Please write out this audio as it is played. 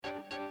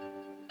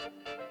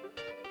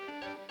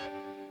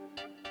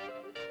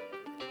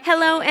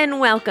Hello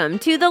and welcome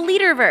to the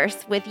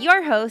Leaderverse with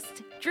your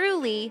hosts, Drew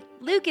Lee,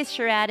 Lucas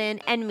Sheridan,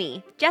 and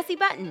me, Jesse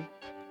Button.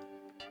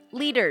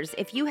 Leaders,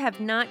 if you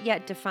have not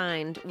yet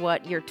defined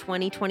what your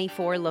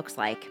 2024 looks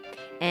like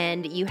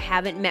and you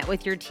haven't met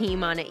with your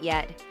team on it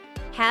yet,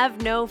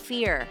 have no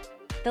fear.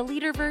 The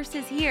Leaderverse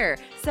is here.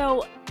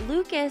 So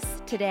Lucas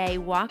today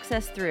walks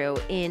us through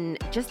in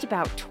just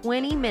about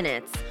 20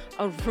 minutes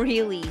a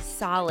really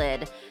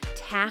solid,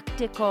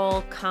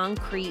 tactical,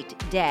 concrete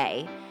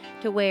day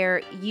to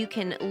where you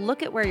can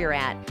look at where you're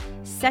at,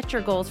 set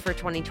your goals for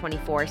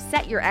 2024,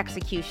 set your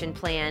execution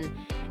plan,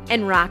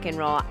 and rock and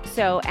roll.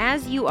 So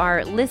as you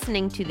are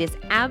listening to this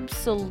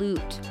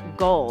absolute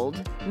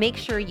gold, make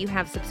sure you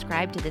have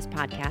subscribed to this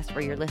podcast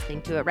where you're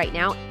listening to it right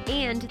now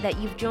and that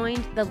you've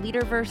joined the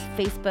Leaderverse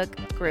Facebook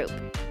group.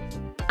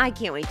 I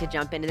can't wait to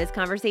jump into this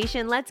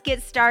conversation. Let's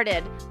get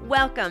started.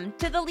 Welcome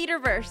to the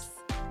Leaderverse.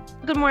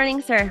 Good morning,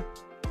 sir.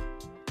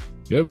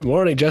 Good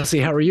morning,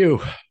 Jesse. How are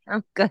you?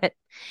 I'm good.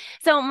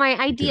 So my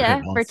idea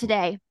Awesome. for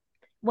today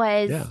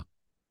was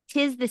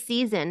 'tis the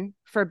season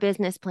for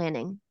business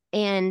planning.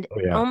 And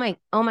oh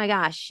my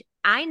gosh,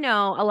 I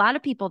know a lot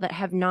of people that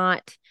have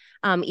not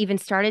even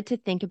started to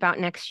think about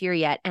next year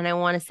yet. And I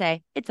want to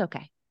say, it's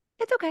okay.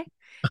 It's okay.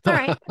 It's all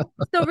right.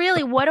 So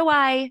really, what do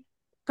I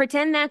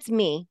pretend that's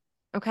me?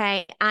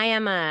 Okay.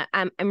 I'm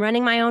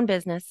running my own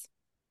business.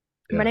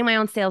 I'm running my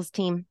own sales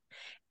team.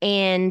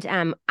 And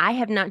I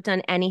have not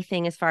done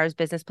anything as far as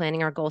business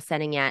planning or goal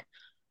setting yet.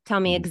 Tell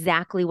me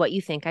exactly what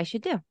you think I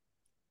should do.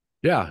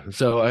 Yeah.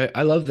 So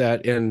I love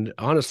that. And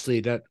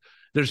honestly,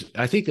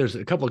 I think there's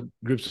a couple of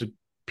groups of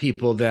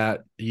people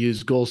that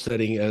use goal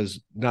setting as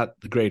not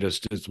the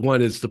greatest.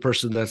 One is the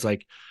person that's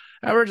like,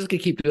 we're just going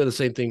to keep doing the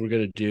same thing we're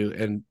going to do.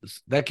 And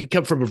that can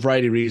come from a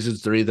variety of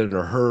reasons. They're either in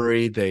a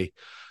hurry, they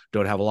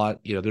don't have a lot,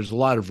 there's a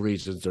lot of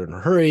reasons. They're in a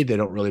hurry, they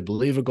don't really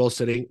believe in goal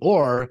setting,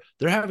 or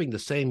they're having the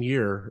same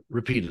year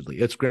repeatedly.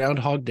 It's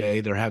Groundhog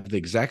Day. They're having the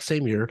exact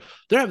same year.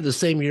 They're having the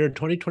same year in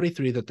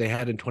 2023 that they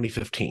had in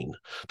 2015,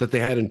 that they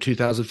had in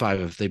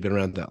 2005, if they've been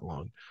around that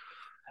long.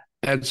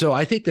 And so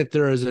I think that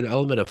there is an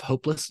element of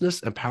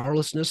hopelessness and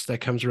powerlessness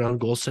that comes around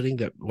goal setting,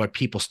 that why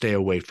people stay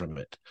away from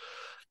it.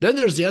 Then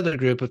there's the other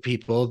group of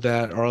people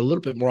that are a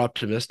little bit more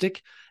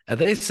optimistic, and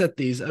they set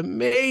these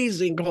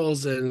amazing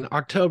goals in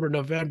October,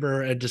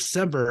 November, and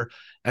December,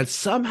 and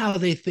somehow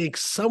they think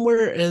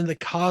somewhere in the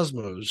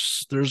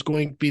cosmos, there's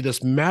going to be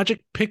this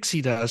magic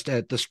pixie dust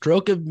at the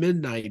stroke of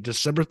midnight,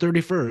 December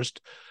 31st,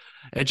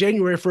 and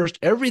January 1st,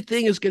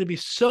 everything is going to be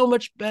so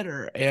much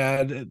better.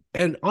 And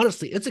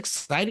honestly, it's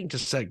exciting to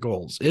set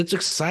goals. It's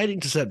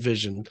exciting to set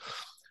vision.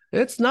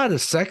 It's not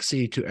as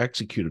sexy to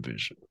execute a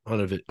vision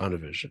on a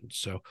vision.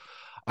 So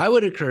I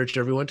would encourage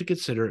everyone to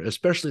consider,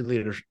 especially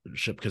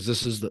leadership, because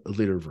this is the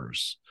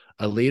Leaderverse.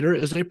 A leader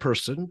is a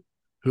person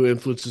who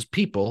influences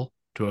people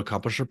to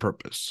accomplish a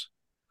purpose.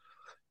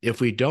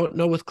 If we don't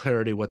know with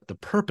clarity what the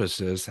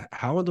purpose is,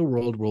 how in the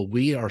world will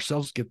we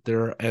ourselves get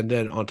there? And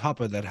then on top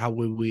of that, how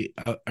will we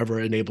ever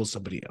enable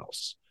somebody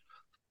else?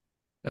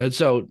 And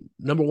so,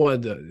 number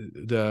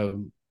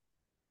one,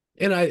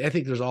 I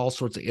think there's all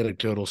sorts of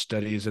anecdotal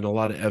studies and a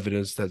lot of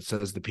evidence that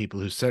says the people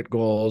who set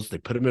goals, they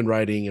put them in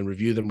writing and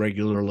review them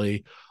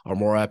regularly, are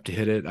more apt to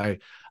hit it.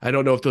 I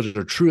don't know if those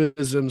are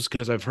truisms,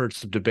 because I've heard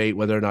some debate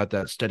whether or not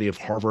that study of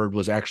Harvard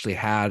was actually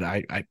had.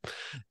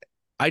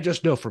 I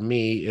just know, for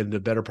me, in the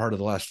better part of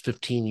the last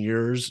 15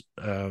 years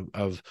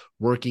of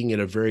working in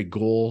a very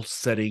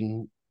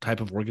goal-setting type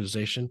of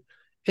organization,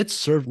 it's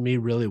served me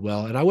really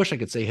well. And I wish I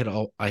could say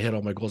I hit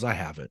all my goals. I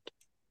haven't.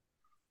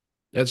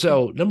 And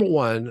so, number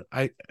one,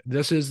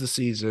 this is the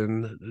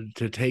season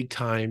to take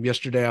time.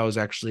 Yesterday, I was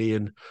actually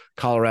in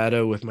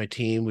Colorado with my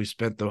team. We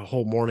spent the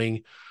whole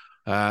morning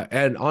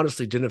and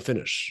honestly didn't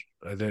finish.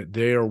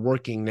 They are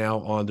working now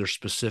on their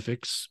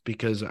specifics,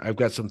 because I've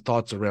got some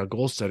thoughts around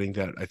goal setting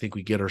that I think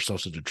we get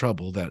ourselves into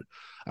trouble, that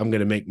I'm going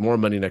to make more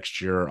money next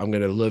year. I'm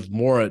going to live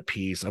more at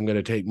peace. I'm going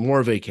to take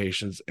more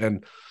vacations.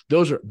 And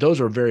those are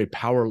those are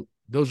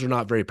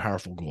not very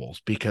powerful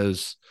goals,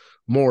 because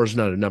more is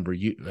not a number.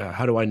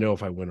 How do I know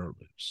if I win or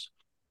lose?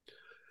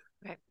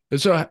 Right.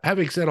 And so,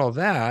 having said all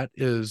that,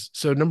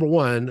 number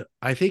one,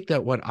 I think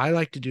that what I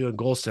like to do in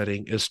goal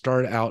setting is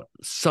start out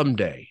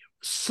someday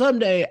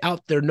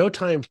out there, no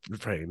time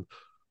frame.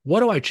 What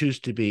do I choose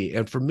to be?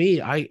 And for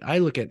me, I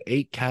look at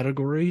 8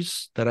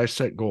 categories that I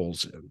set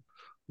goals in.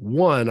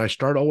 One, I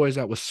start always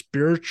out with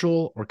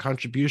spiritual or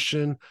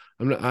contribution.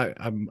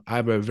 I'm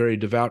a very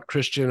devout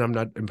Christian. I'm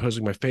not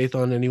imposing my faith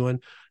on anyone.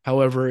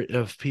 However,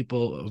 if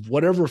people of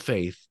whatever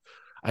faith,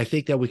 I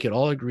think that we can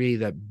all agree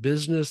that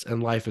business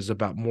and life is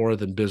about more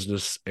than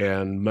business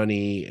and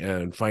money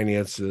and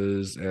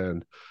finances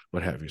and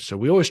what have you. So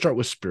we always start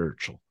with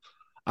spiritual.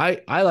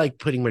 I like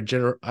putting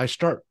I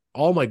start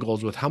all my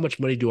goals with how much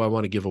money do I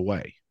want to give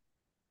away?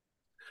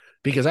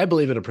 Because I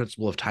believe in a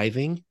principle of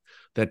tithing,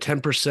 that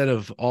 10%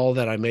 of all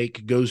that I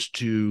make goes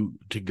to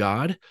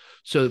God.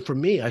 So for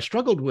me, I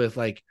struggled with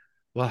I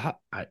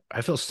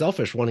feel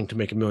selfish wanting to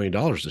make $1 million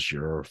this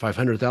year, or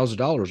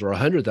 $500,000 or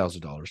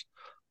 $100,000.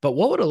 But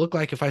what would it look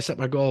like if I set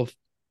my goal of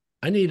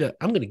I'm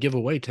going to give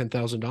away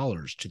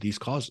 $10,000 to these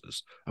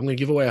causes. I'm going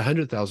to give away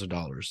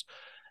 $100,000.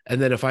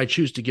 And then if I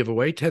choose to give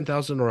away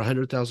 $10,000 or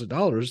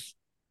 $100,000,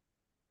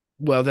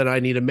 well, then I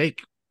need to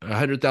make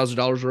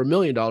 $100,000 or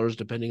 $1,000,000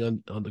 depending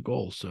on the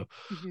goal. So,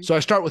 so I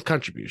start with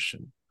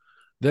contribution.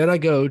 Then I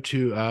go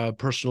to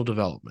personal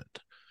development.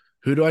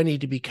 Who do I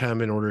need to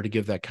become in order to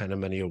give that kind of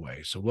money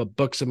away? So what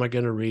books am I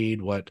going to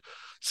read? What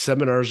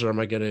seminars am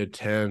I going to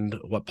attend?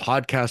 What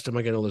podcast am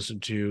I going to listen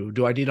to?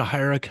 Do I need to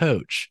hire a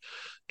coach?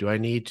 Do I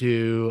need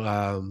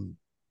to,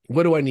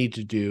 what do I need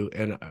to do?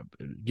 And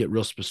get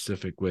real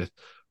specific with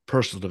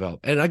personal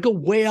development. And I go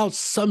way out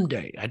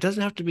someday. It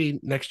doesn't have to be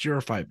next year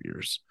or 5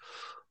 years.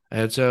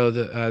 And so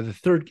the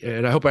third,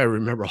 and I hope I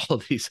remember all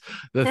of these.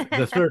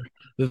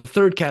 The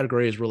third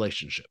category is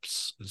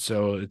relationships.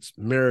 So it's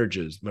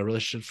marriages, my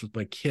relationships with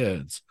my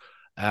kids.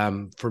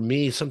 For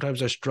me,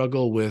 sometimes I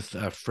struggle with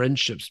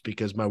friendships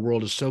because my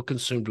world is so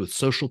consumed with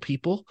social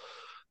people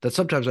that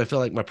sometimes I feel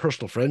like my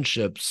personal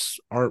friendships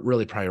aren't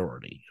really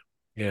priority.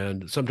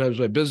 And sometimes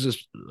my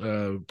business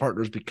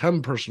partners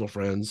become personal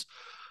friends.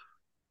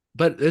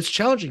 But it's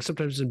challenging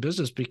sometimes in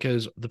business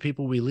because the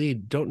people we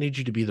lead don't need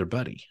you to be their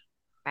buddy.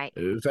 Right.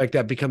 In fact,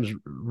 that becomes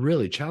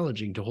really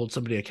challenging to hold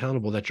somebody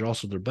accountable that you're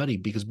also their buddy,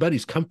 because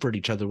buddies comfort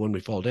each other when we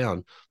fall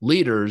down.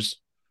 Leaders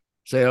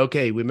say,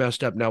 okay, we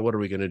messed up. Now what are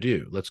we going to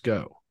do? Let's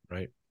go.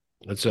 Right.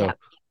 And so,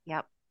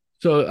 Yep.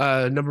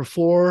 So number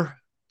 4,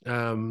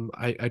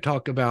 I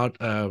talk about,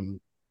 oh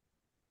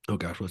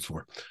gosh, what's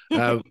 4?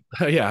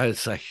 Yeah,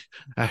 it's like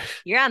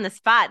You're on the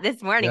spot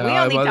this morning.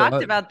 Yeah, we only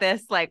talked about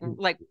this like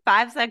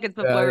 5 seconds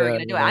before we were going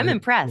to do it. I'm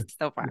impressed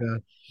so far. Yeah.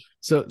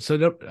 So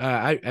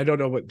I don't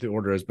know what the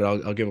order is, but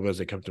I'll give them as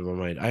they come to my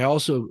mind. I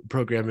also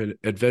program in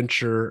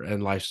adventure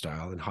and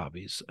lifestyle and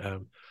hobbies.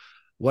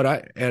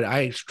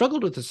 I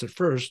struggled with this at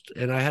first,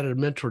 and I had a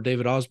mentor,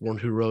 David Osborne,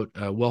 who wrote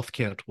Wealth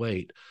Can't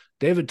Wait.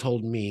 David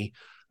told me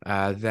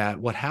that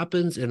what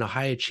happens in a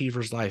high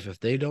achiever's life, if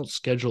they don't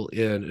schedule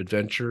in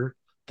adventure,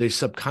 they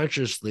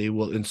subconsciously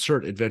will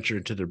insert adventure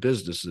into their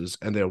businesses,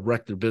 and they'll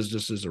wreck their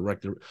businesses or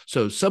wreck their.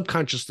 So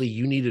subconsciously,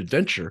 you need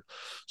adventure.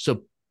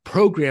 So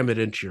program it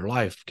into your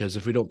life, because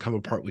if we don't come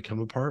apart, we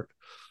come apart.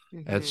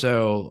 And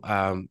so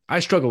I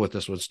struggle with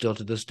this one still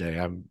to this day.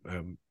 I'm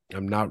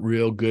not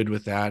real good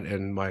with that,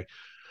 and my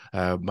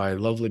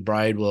lovely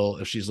bride will,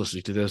 if she's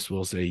listening to this,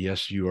 will say,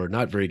 yes, you are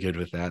not very good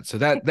with that. So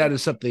that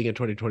is something in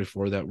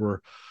 2024 that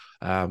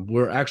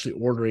we're actually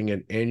ordering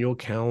an annual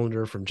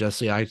calendar from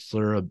Jesse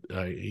Eitzler.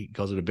 He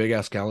calls it a big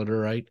ass calendar,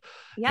 right?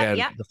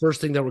 Yeah. The first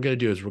thing that we're going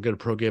to do is we're going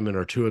to program in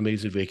our 2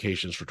 amazing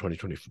vacations for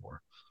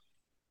 2024.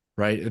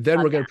 Right. And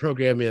then we're going to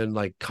program in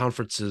like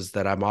conferences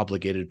that I'm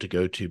obligated to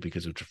go to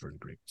because of different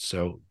agreements.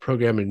 So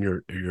program in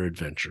your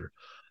adventure.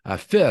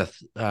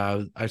 5th,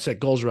 I set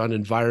goals around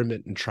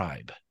environment and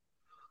tribe.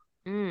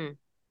 And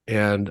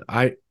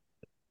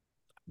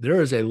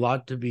there is a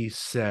lot to be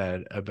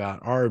said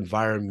about our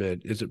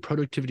environment. Is it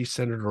productivity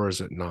centered or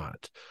is it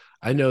not?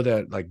 I know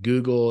that like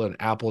Google and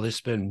Apple, they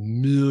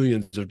spend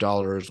millions of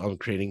dollars on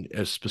creating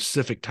a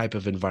specific type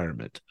of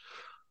environment.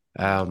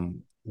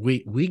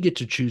 We get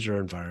to choose our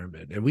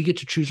environment, and we get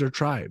to choose our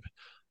tribe.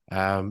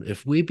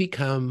 If we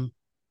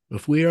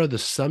are the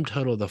sum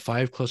total of the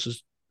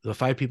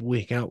 5 people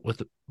we hang out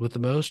with the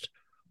most,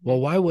 well,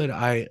 why would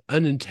I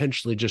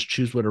unintentionally just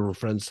choose whatever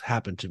friends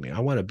happen to me?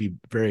 I want to be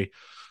very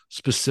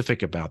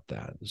specific about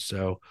that.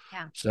 So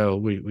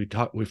we've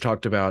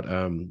talked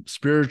about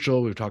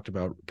spiritual, we've talked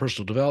about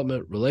personal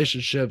development,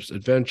 relationships,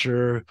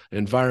 adventure,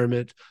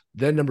 environment.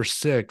 Then number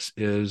 6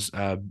 is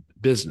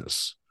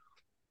business.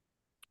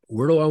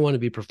 Where do I want to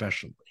be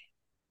professionally?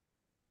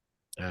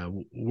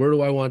 Where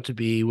do I want to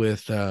be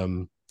with,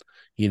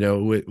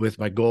 with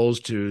my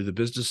goals to the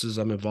businesses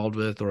I'm involved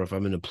with, or if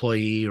I'm an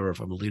employee, or if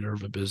I'm a leader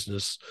of a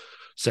business,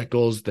 set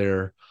goals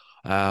there.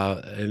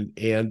 And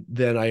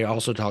then I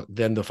also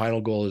then the final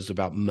goal is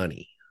about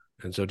money.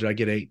 And so did I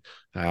get 8?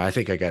 I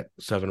think I got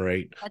 7 or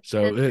 8.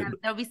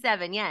 There'll be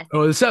 7. Yes.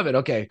 Oh, the 7.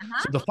 Okay.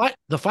 So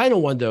the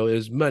final one though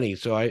is money.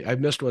 So I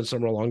missed one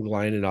somewhere along the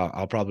line, and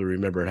I'll probably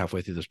remember it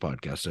halfway through this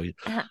podcast. So,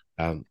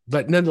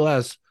 but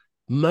nonetheless,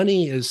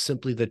 money is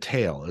simply the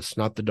tail. It's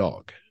not the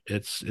dog.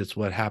 It's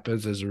what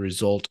happens as a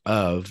result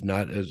of,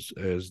 not as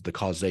the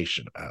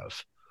causation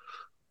of.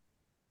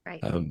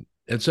 Right.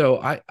 And so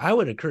I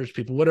would encourage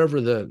people, whatever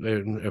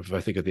if I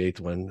think of the 8th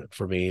one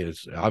for me,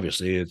 is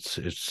obviously it's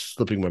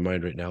slipping my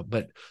mind right now,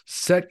 but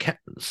set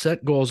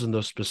goals in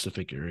those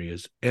specific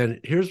areas. And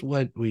here's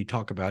what we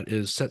talk about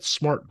is set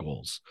SMART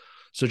goals.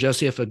 So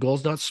Jesse, if a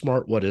goal's not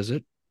SMART, what is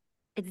it?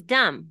 It's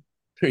dumb.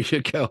 There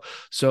you go.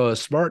 So a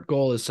SMART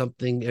goal is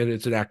something, and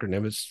it's an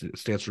acronym. It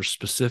stands for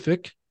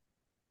specific.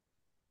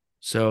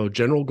 So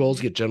general goals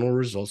get general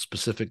results.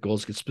 Specific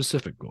goals get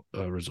specific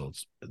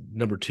results.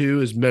 Number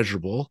 2 is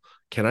measurable.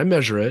 Can I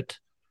measure it?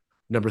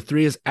 Number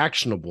 3 is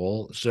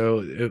actionable.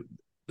 So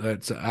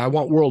I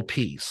want world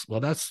peace. Well,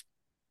 that's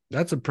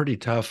a pretty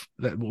tough.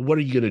 What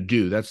are you going to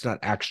do? That's not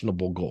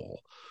actionable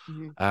goal.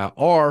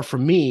 R for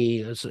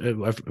me,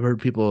 I've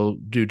heard people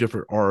do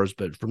different R's,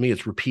 but for me,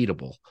 it's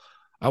repeatable.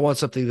 I want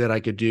something that I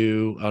could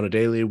do on a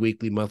daily,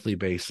 weekly, monthly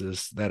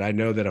basis that I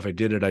know that if I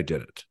did it, I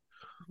did it.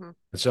 Mhm.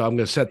 And so I'm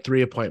going to set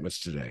 3 appointments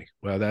today.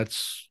 Well,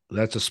 that's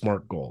a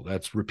smart goal.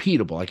 That's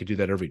repeatable. I could do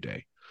that every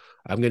day.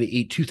 I'm going to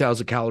eat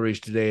 2,000 calories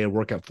today and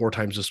work out 4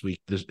 times this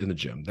week in the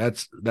gym.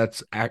 That's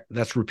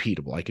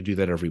repeatable. I could do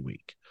that every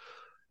week.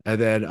 And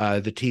then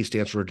the T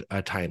stands for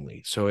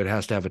timely, so it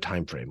has to have a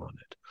time frame on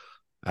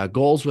it.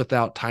 Goals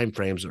without time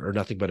frames are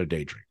nothing but a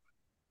daydream,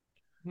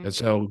 and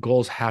so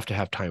goals have to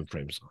have time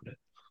frames on it.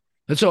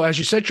 And so as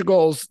you set your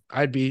goals,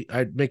 I'd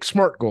make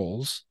smart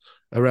goals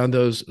around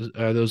those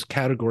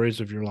categories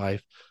of your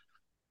life.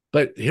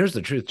 But here's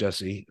the truth,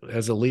 Jesse.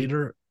 As a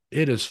leader,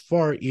 it is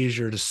far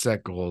easier to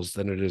set goals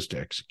than it is to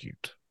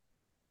execute.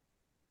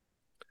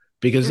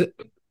 Because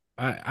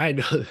I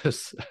know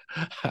this.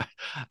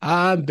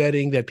 I'm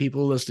betting that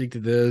people listening to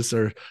this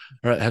or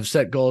have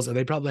set goals, and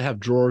they probably have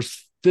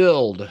drawers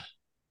filled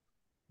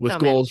with So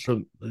goals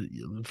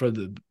many. from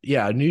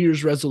the New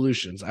Year's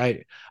resolutions.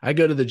 I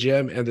go to the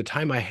gym, and the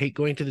time I hate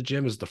going to the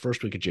gym is the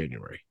first week of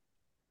January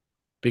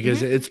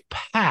because Mhm. it's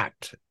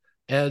packed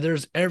and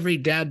there's every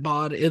dad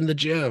bod in the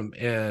gym,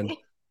 and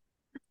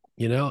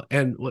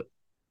and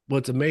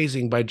what's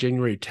amazing, by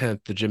January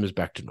 10th the gym is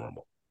back to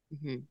normal.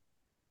 Mhm.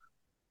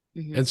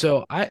 Mhm. And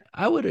so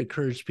I would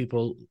encourage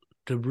people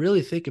to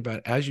really think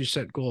about, as you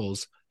set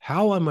goals,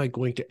 how am I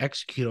going to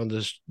execute on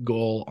this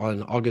goal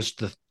on August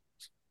the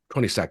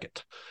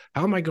 22nd?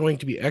 How am I going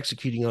to be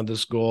executing on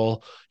this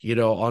goal,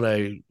 on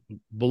a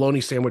bologna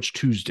sandwich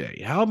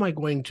Tuesday? How am I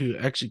going to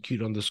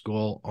execute on this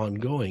goal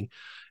ongoing?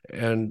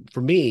 And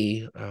for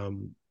me,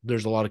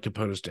 there's a lot of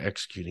components to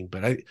executing,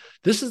 but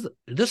this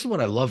is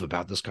what I love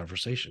about this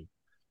conversation.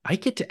 I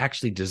get to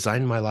actually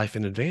design my life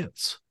in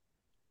advance.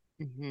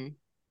 Mhm.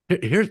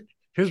 Here's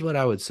here's what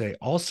I would say: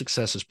 all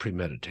success is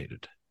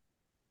premeditated,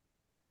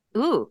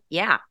 Ooh,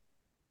 yeah.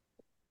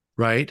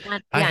 right?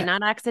 Yeah,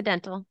 not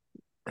accidental.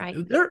 Right.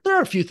 There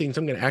are a few things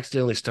I'm going to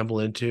accidentally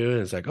stumble into, and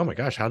it's like, oh my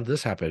gosh, how did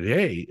this happen?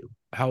 Hey,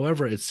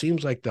 however, it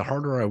seems like the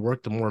harder I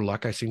work, the more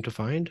luck I seem to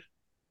find.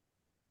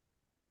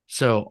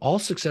 So all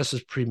success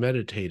is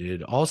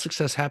premeditated. All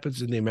success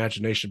happens in the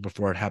imagination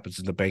before it happens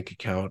in the bank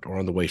account or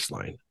on the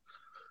waistline.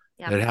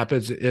 Yep.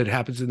 It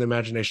happens in the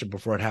imagination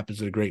before it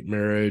happens in a great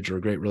marriage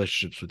or great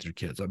relationships with your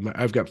kids.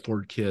 I've got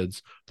 4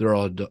 kids. They're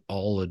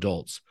all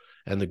adults.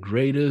 And the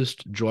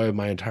greatest joy of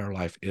my entire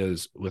life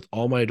is, with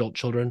all my adult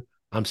children,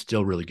 I'm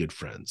still really good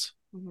friends.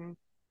 Mhm.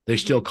 They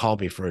still Mhm. call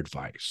me for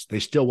advice. They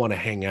still want to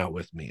hang out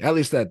with me. At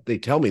least that they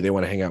tell me they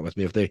want to hang out with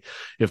me.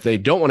 If they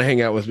don't want to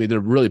hang out with me, they're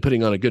really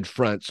putting on a good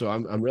front. So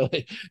I'm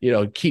really,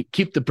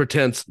 keep the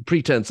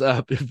pretense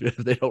up if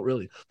they don't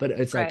really. But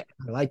it's like,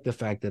 Right. I like the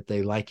fact that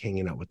they like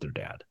hanging out with their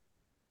dad.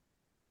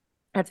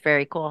 That's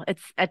very cool.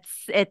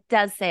 It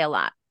does say a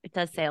lot. It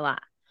does say a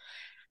lot.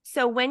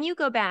 So when you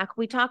go back,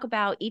 we talk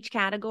about each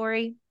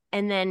category,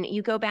 and then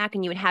you go back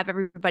and you would have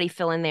everybody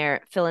fill in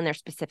their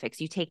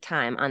specifics. You take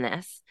time on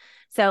this.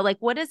 So like,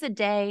 what is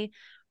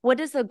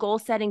a goal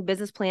setting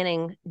business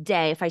planning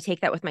day if I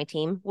take that with my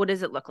team? What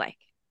does it look like?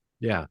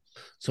 Yeah.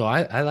 So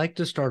I like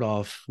to start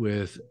off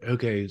with,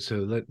 okay,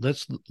 so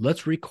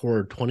let's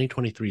record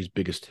 2023's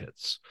biggest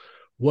hits.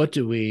 What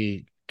do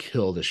we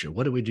kill this year?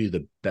 What do we do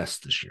the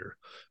best this year?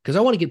 Because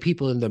I want to get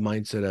people in the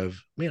mindset of,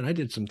 man, I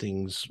did some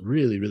things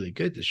really, really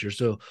good this year.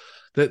 So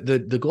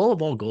the goal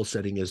of all goal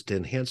setting is to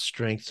enhance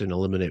strengths and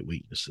eliminate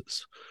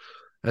weaknesses.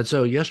 And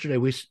so yesterday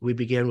we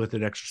began with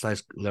an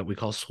exercise that we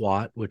call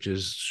SWOT, which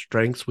is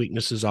strengths,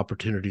 weaknesses,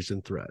 opportunities,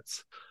 and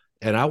threats.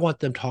 And I want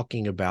them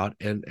talking about,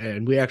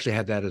 and we actually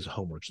had that as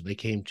homework. So they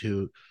came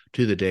to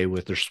the day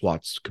with their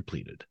SWOTs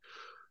completed.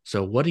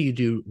 So what do you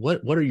do?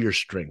 What are your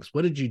strengths?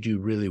 What did you do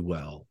really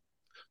well?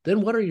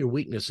 Then what are your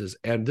weaknesses?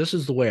 And this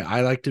is the way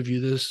I like to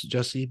view this,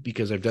 Jesse,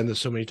 because I've done this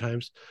so many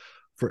times.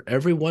 For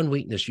every one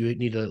weakness, you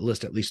need to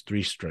list at least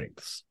 3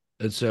 strengths.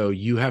 And so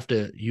you have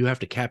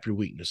to cap your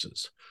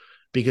weaknesses.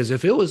 Because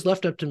if it was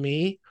left up to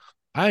me,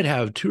 I'd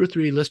have 2 or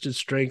 3 listed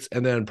strengths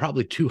and then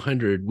probably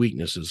 200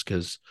 weaknesses,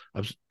 because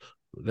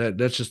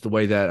that's just the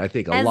way that I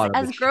think a As lot of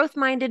as it. growth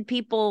minded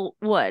people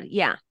would.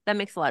 Yeah, that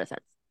makes a lot of sense.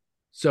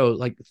 So,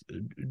 like,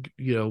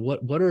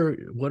 what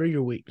are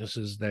your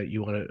weaknesses that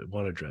you want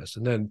to address?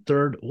 And then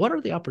third, what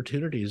are the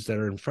opportunities that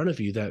are in front of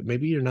you that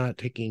maybe you're not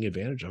taking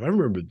advantage of? I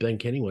remember Ben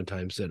Kenny one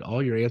time said,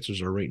 all your answers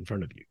are right in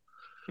front of you.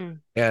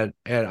 Mm.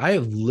 And I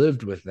have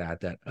lived with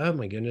that, oh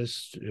my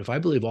goodness, if I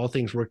believe all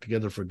things work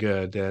together for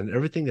good, then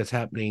everything that's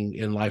happening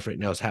in life right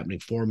now is happening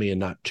for me and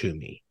not to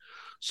me.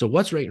 So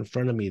what's right in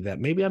front of me that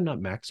maybe I'm not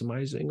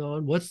maximizing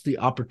on? What's the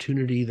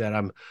opportunity that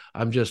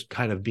I'm just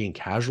kind of being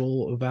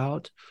casual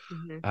about?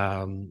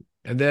 Mhm.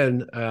 And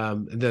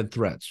then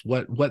threats.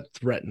 What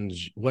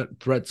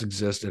threats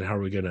exist, and how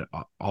are we going to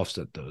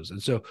offset those?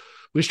 And so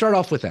we start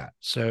off with that.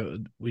 So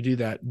we do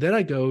that. Then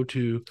I go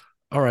to,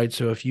 all right,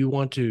 so if you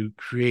want to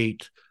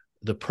create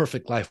the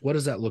perfect life, what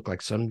does that look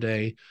like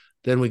someday?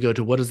 Then we go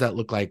to, what does that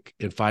look like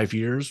in 5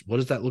 years? What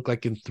does that look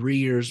like in 3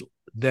 years?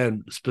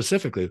 Then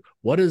specifically,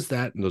 what does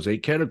that in those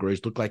 8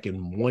 categories look like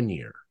in 1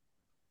 year?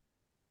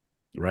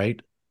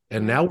 Right.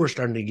 And now we're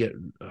starting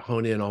to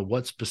hone in on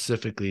what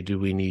specifically do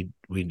we need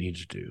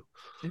to do.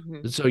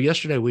 And so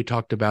yesterday we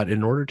talked about,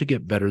 in order to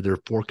get better, there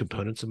are 4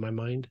 components in my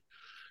mind.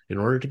 In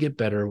order to get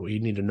better, we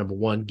need to, number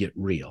one, get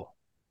real.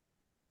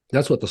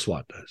 That's what the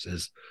SWOT does,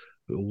 is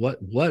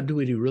what do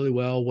we do really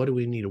well? What do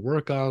we need to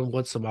work on?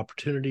 What's some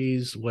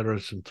opportunities? What are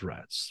some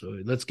threats? So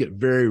let's get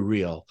very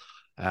real.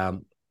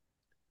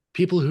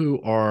 People who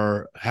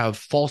have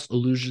false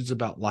illusions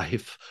about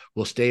life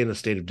will stay in a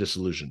state of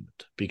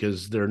disillusionment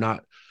because they're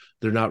not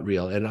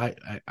real. And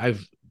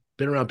I've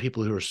been around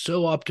people who are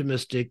so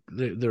optimistic,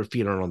 their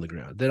feet aren't on the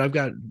ground. Then I've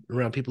got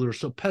around people who are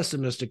so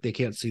pessimistic, they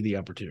can't see the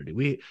opportunity.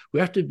 We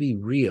have to be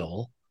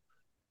real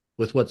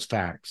with what's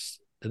facts.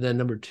 And then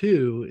number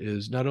 2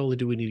 is, not only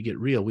do we need to get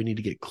real, we need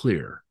to get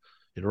clear.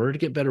 In order to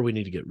get better, we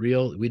need to get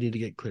real. We need to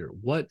get clear.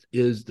 What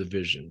is the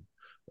vision?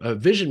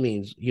 Vision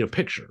means,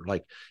 picture.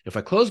 Like if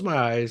I close my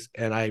eyes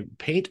and I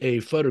paint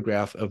a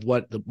photograph of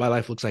what my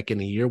life looks like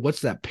in a year,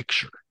 what's that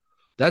picture?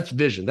 That's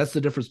vision. That's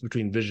the difference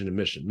between vision and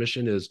mission.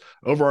 Mission is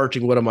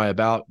overarching, what am I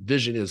about?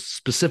 Vision is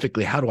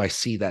specifically, how do I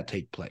see that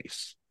take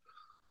place?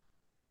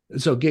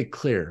 And so get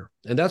clear.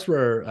 And that's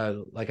where,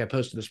 like I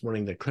posted this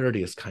morning, that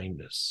clarity is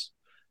kindness.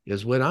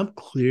 Is when I'm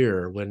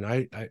clear, when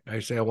I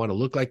say I want to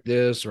look like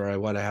this, or I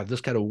want to have this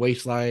kind of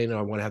waistline, or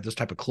I want to have this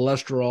type of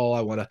cholesterol,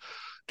 I want to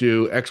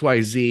do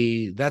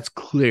XYZ, that's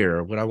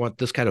clear. When I want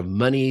this kind of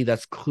money,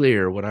 that's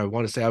clear. When I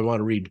want to say I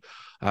want to read,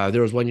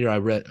 there was one year I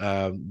read,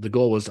 the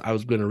goal was I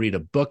was going to read a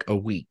book a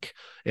week.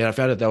 And I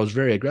found that was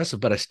very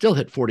aggressive, but I still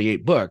hit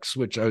 48 books,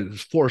 which I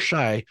was 4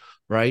 shy,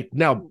 right?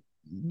 Now,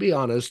 be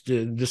honest,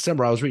 in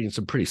December, I was reading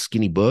some pretty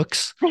skinny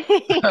books.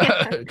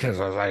 Because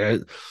I was like,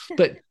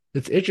 but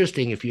it's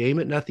interesting. If you aim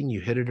at nothing,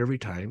 you hit it every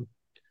time.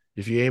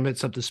 If you aim at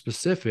something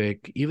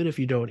specific, even if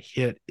you don't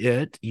hit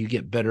it, you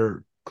get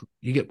better,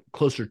 you get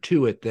closer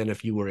to it than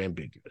if you were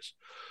ambiguous.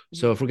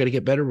 So if we're going to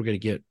get better, we're going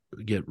to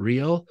get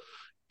real,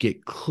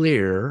 get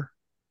clear.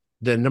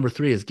 Then number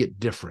 3 is get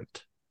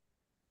different.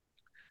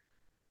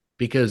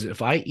 Because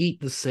if I eat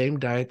the same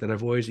diet that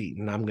I've always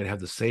eaten, I'm going to have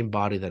the same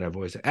body that I've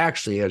always.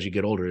 Actually, as you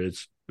get older,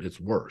 it's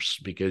worse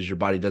because your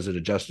body doesn't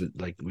adjust it.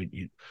 Like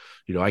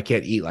I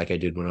can't eat like I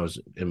did when I was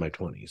in my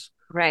 20s.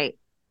 Right.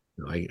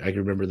 I can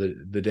remember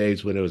the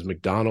days when it was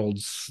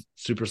McDonald's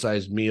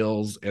supersized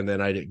meals, and then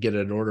I'd get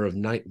an order of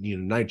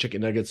 9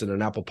 chicken nuggets and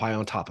an apple pie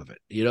on top of it.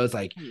 It's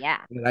like, yeah.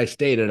 And I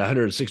stayed at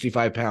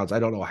 165 pounds. I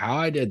don't know how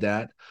I did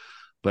that,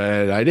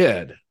 but I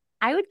did.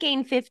 I would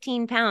gain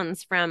 15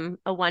 pounds from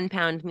a 1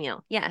 pound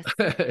meal. Yes.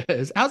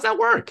 How's that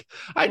work?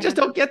 I just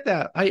don't get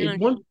that. I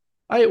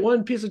ate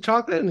one piece of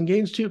chocolate and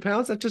gains 2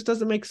 pounds. That just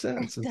doesn't make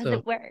sense. It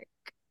doesn't work.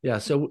 Yeah.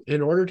 So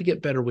in order to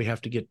get better, we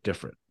have to get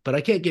different. But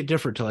I can't get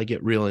different till I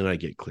get real and I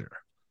get clear.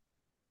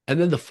 And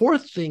then the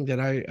 4th thing that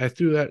I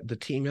threw at the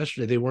team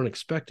yesterday, they weren't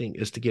expecting,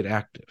 is to get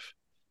active.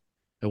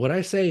 And what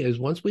I say is,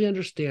 once we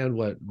understand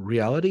what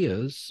reality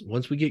is,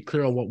 once we get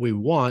clear on what we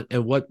want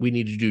and what we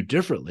need to do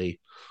differently,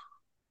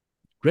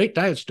 great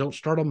diets don't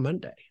start on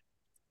Monday.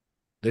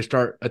 They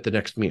start at the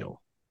next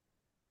meal.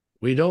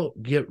 We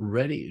don't get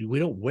ready. We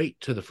don't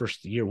wait to the first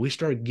of the year. We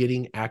start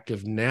getting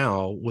active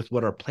now with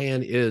what our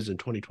plan is in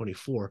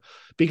 2024,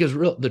 because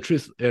the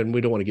truth, and we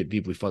don't want to get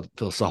deeply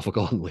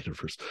philosophical on the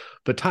Leaderverse,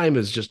 but time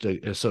is just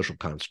a social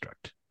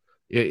construct.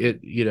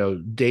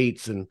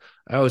 Dates. And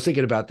I was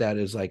thinking about that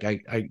as like,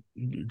 I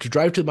to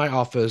drive to my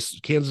office,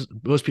 Kansas,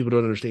 most people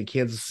don't understand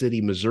Kansas City,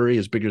 Missouri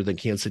is bigger than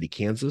Kansas City,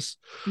 Kansas.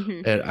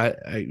 Mm-hmm. And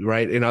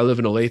and I live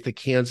in Olathe,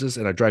 Kansas,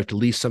 and I drive to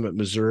Lee Summit,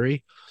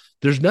 Missouri.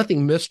 There's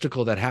nothing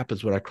mystical that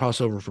happens when I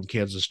cross over from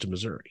Kansas to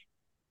Missouri.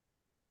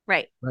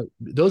 Right.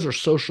 Those are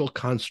social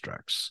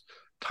constructs.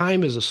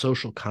 Time is a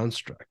social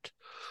construct.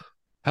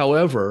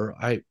 However,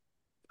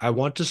 I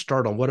want to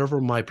start on whatever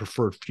my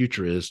preferred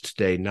future is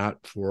today,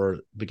 not for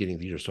beginning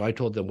of the year. So I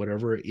told them,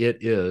 whatever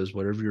it is,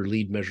 whatever your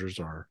lead measures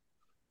are,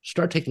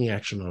 start taking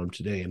action on them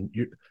today.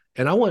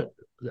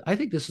 I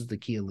think this is the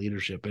key in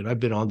leadership. And I've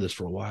been on this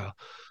for a while,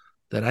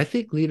 that I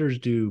think leaders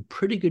do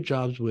pretty good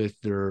jobs with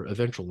their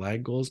eventual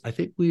lag goals. I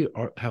think we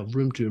have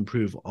room to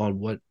improve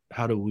on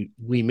how do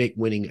we make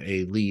winning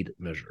a lead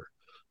measure.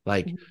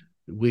 Like, mm-hmm.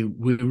 We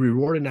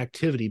reward an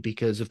activity,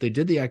 because if they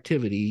did the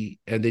activity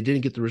and they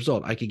didn't get the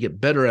result, I could get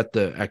better at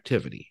the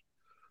activity.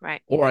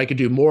 Right. Or I could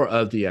do more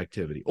of the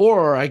activity.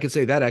 Or I could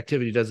say that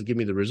activity doesn't give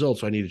me the result,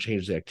 so I need to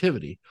change the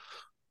activity.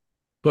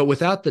 But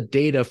without the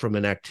data from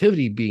an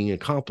activity being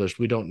accomplished,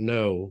 we don't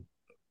know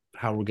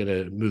how we're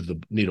going to move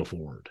the needle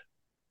forward.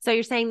 So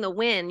you're saying the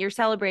win, you're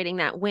celebrating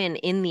that win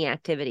in the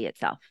activity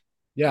itself.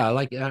 Yeah.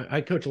 Like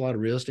I coach a lot of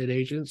real estate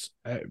agents.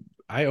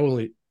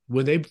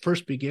 When they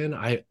first begin,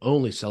 I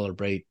only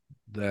celebrate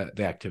the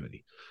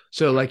activity.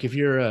 So like if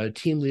you're a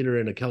team leader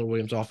in a Keller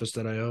Williams office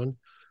that I own,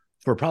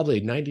 for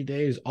probably 90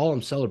 days, all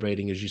I'm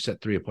celebrating is you set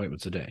 3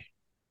 appointments a day.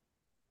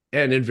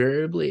 And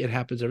invariably, it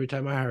happens every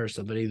time I hire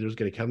somebody. There's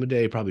going to come a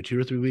day, probably 2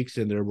 or 3 weeks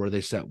in there, where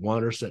they set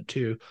 1 or set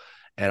 2.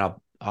 And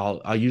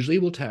I usually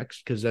will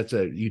text, because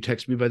you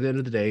text me by the end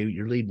of the day,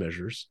 your lead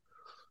measures.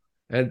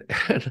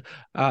 and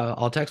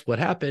I'll text what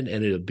happened,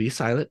 and it'll be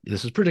silent.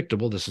 This is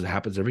predictable.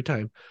 Happens every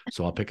time.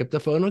 So I'll pick up the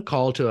phone and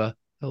call to a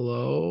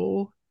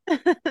hello.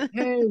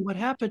 Hey, what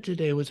happened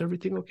today? Was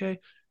everything okay?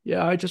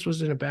 Yeah, I just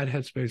was in a bad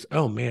headspace.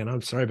 Oh man,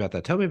 I'm sorry about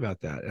that. Tell me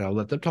about that. And I'll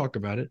let them talk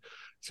about it.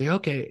 Say,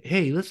 okay,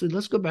 hey,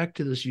 let's go back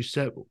to this. You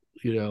set,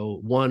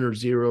 one or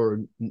zero or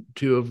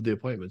two of the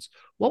appointments.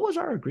 What was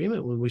our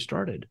agreement when we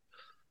started?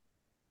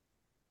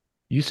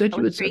 You said That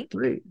you was had set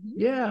three. three.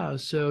 Yeah.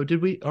 So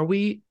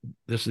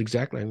this is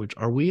exact language.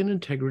 Are we in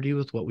integrity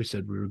with what we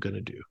said we were going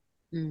to do?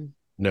 Mm.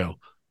 No.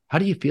 How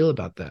do you feel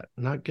about that?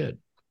 Not good.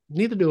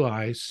 Neither do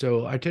I.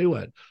 So I tell you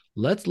what,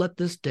 let's let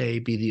this day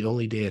be the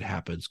only day it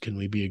happens. Can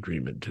we be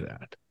agreement to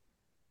that?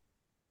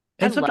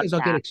 I And love sometimes I'll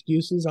get that.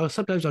 excuses.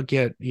 Sometimes I'll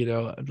get,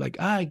 like,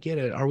 I get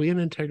it. Are we in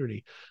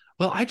integrity?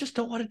 Well, I just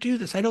don't want to do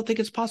this. I don't think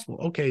it's possible.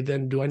 Okay,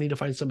 then do I need to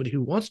find somebody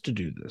who wants to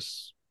do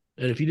this?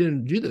 And if you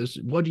didn't do this,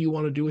 what do you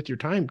want to do with your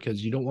time?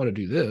 Because you don't want to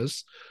do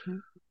this.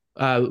 Mhm.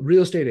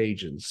 Real estate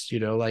agents,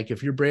 like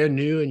if you're brand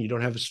new and you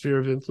don't have a sphere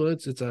of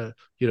influence, it's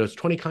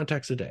 20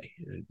 contacts a day.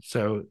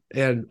 So,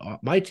 and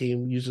my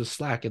team uses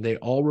Slack, and they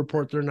all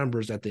report their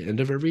numbers at the end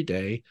of every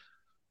day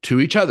to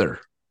each other,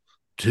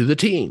 to the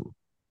team.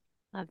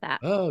 Love that.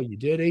 Oh, you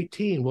did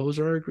 18. What was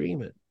our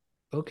agreement?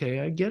 Okay,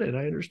 I get it.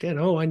 I understand.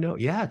 Oh, I know.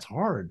 Yeah, it's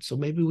hard. So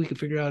maybe we can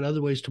figure out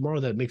other ways tomorrow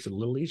that makes it a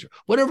little easier.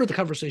 Whatever the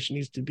conversation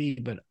needs to be,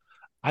 but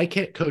I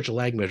can't coach a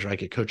lag measure. I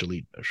can coach a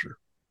lead measure.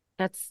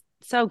 That's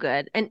so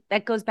good. And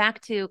that goes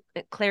back to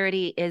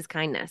clarity is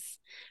kindness,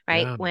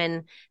 right? Yeah.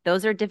 When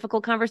those are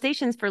difficult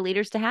conversations for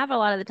leaders to have a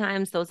lot of the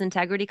times, those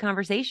integrity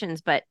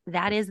conversations, but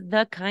that is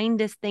the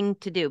kindest thing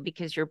to do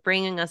because you're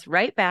bringing us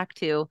right back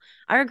to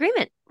our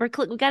agreement. We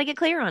got to get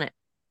clear on it.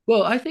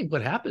 Well, I think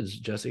what happens,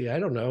 Jesse, I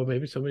don't know,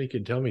 maybe somebody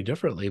can tell me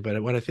differently,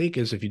 but what I think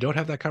is if you don't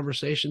have that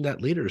conversation,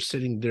 that leader is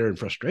sitting there in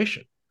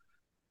frustration.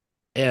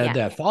 And Yeah.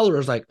 that follower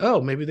is like,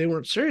 oh, maybe they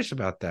weren't serious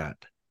about that.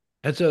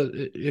 And so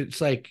it's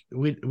like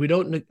we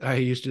don't. I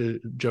used to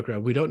joke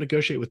around. We don't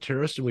negotiate with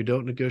terrorists, and we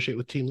don't negotiate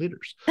with team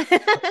leaders,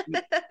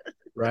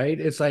 right?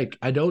 It's like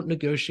I don't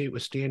negotiate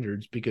with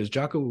standards because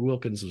Jocko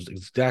Wilkins was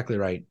exactly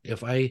right.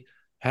 If I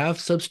have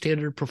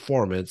substandard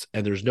performance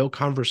and there's no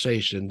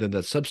conversation, then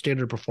that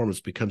substandard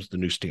performance becomes the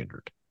new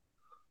standard.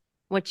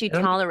 What you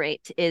And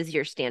tolerate is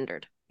your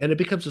standard. and it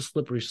becomes a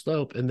slippery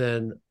slope. And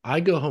then I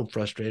go home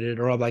frustrated,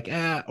 or I'm like,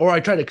 or I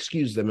try to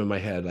excuse them in my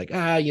head, like,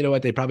 you know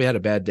what? They probably had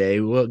a bad day.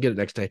 We'll get it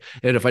next day.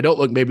 And if I don't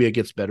look, maybe it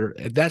gets better.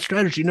 And that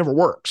strategy never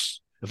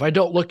works. If I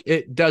don't look,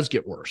 it does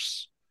get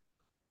worse.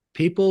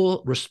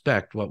 People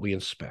respect what we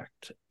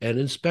inspect, and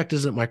inspect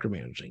isn't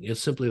micromanaging.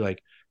 It's simply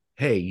like,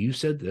 hey, you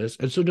said this.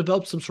 And so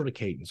develop some sort of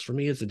cadence. For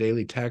me, it's a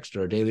daily text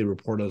or a daily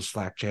report on a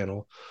Slack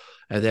channel.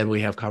 And then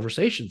we have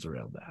conversations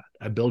around that.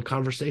 I build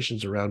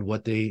conversations around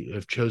what they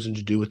have chosen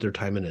to do with their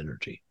time and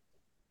energy.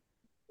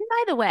 And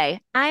by the way,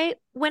 I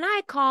when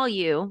I call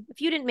you,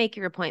 if you didn't make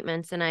your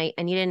appointments and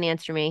you didn't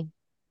answer me,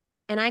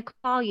 and I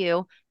call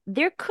you,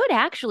 there could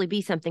actually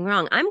be something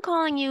wrong. I'm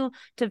calling you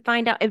to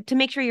find out to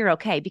make sure you're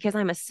okay because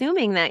I'm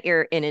assuming that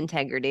you're in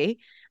integrity,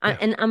 Yeah.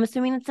 and I'm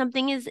assuming that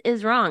something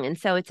is wrong, and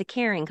so it's a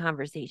caring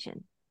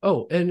conversation.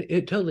 Oh, and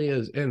it totally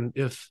is. And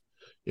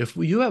if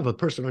you have a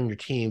person on your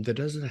team that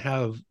doesn't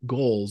have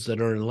goals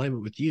that are in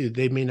alignment with you,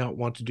 they may not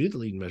want to do the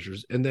lead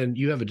measures. And then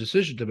you have a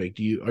decision to make.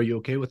 Are you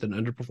okay with an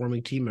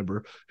underperforming team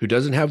member who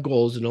doesn't have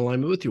goals in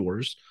alignment with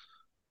yours?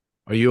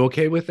 Are you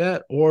okay with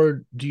that?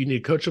 Or do you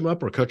need to coach them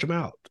up or coach them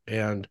out?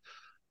 And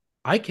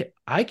I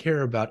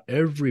care about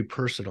every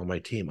person on my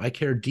team. I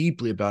care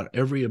deeply about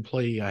every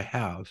employee I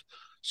have,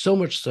 so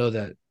much so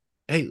that,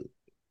 hey,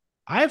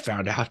 I have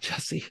found out,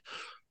 Jesse,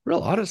 real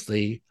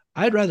honestly,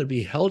 I'd rather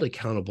be held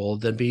accountable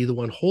than be the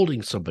one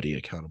holding somebody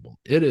accountable.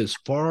 It is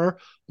far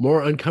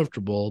more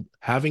uncomfortable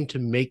having to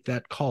make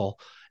that call.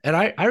 And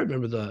I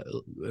remember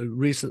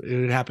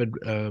it happened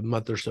a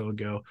month or so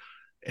ago.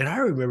 And I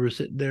remember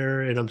sitting there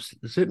and I'm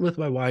sitting with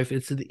my wife.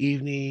 It's in the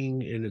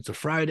evening and it's a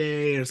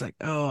Friday. And it's like,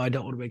 oh, I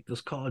don't want to make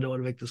this call. I don't want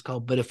to make this call.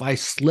 But if I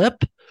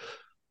slip,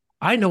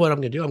 I know what I'm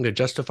going to do. I'm going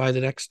to justify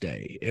the next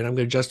day, and I'm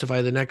going to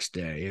justify the next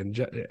day, and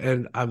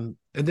then I'm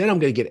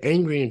going to get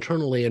angry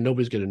internally, and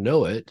nobody's going to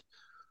know it,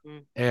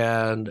 Mm.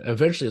 and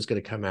eventually it's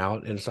going to come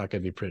out, and it's not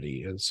going to be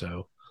pretty. And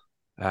so,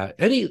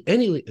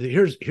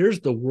 here's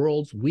the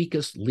world's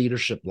weakest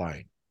leadership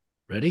line.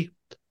 Ready?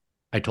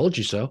 I told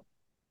you so.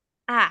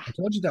 Ah, I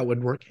told you that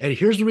wouldn't work. And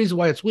here's the reason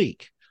why it's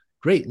weak.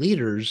 Great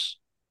leaders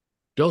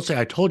don't say,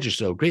 I told you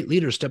so. Great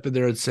leaders step in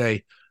there and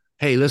say,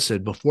 hey,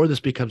 listen, before this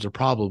becomes a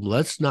problem,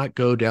 let's not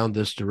go down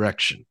this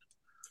direction.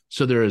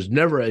 So there is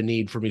never a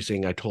need for me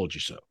saying, I told you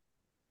so.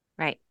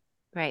 right,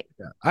 right.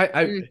 Yeah.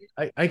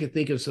 Mm. I can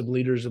think of some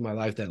leaders in my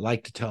life that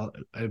like to tell,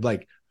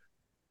 like,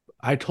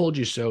 I told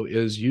you so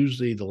is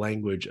usually the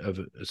language of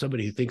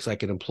somebody who thinks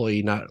like an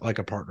employee, not like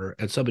a partner,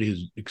 and somebody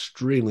who's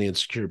extremely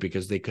insecure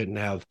because they couldn't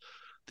have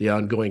the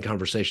ongoing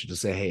conversation to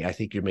say, hey, I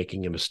think you're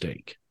making a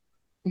mistake.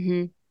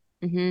 Hmm.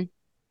 Hmm.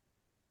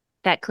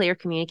 That clear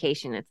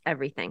communication, it's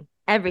everything,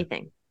 Yeah,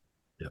 everything.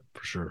 yeah,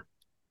 for sure.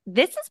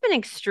 This has been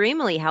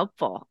extremely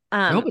helpful.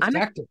 I hope it's I'm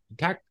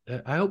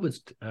I hope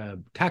it's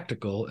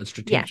tactical and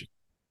Yes, strategic.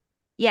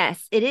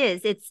 yes, it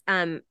is. It's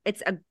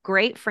a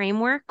great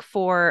framework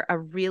for a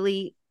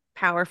really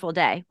powerful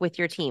day with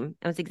your team.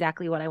 It was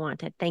exactly what I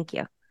wanted. Thank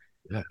you.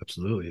 Yeah,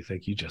 absolutely.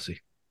 Thank you,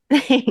 Jesse.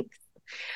 Thanks.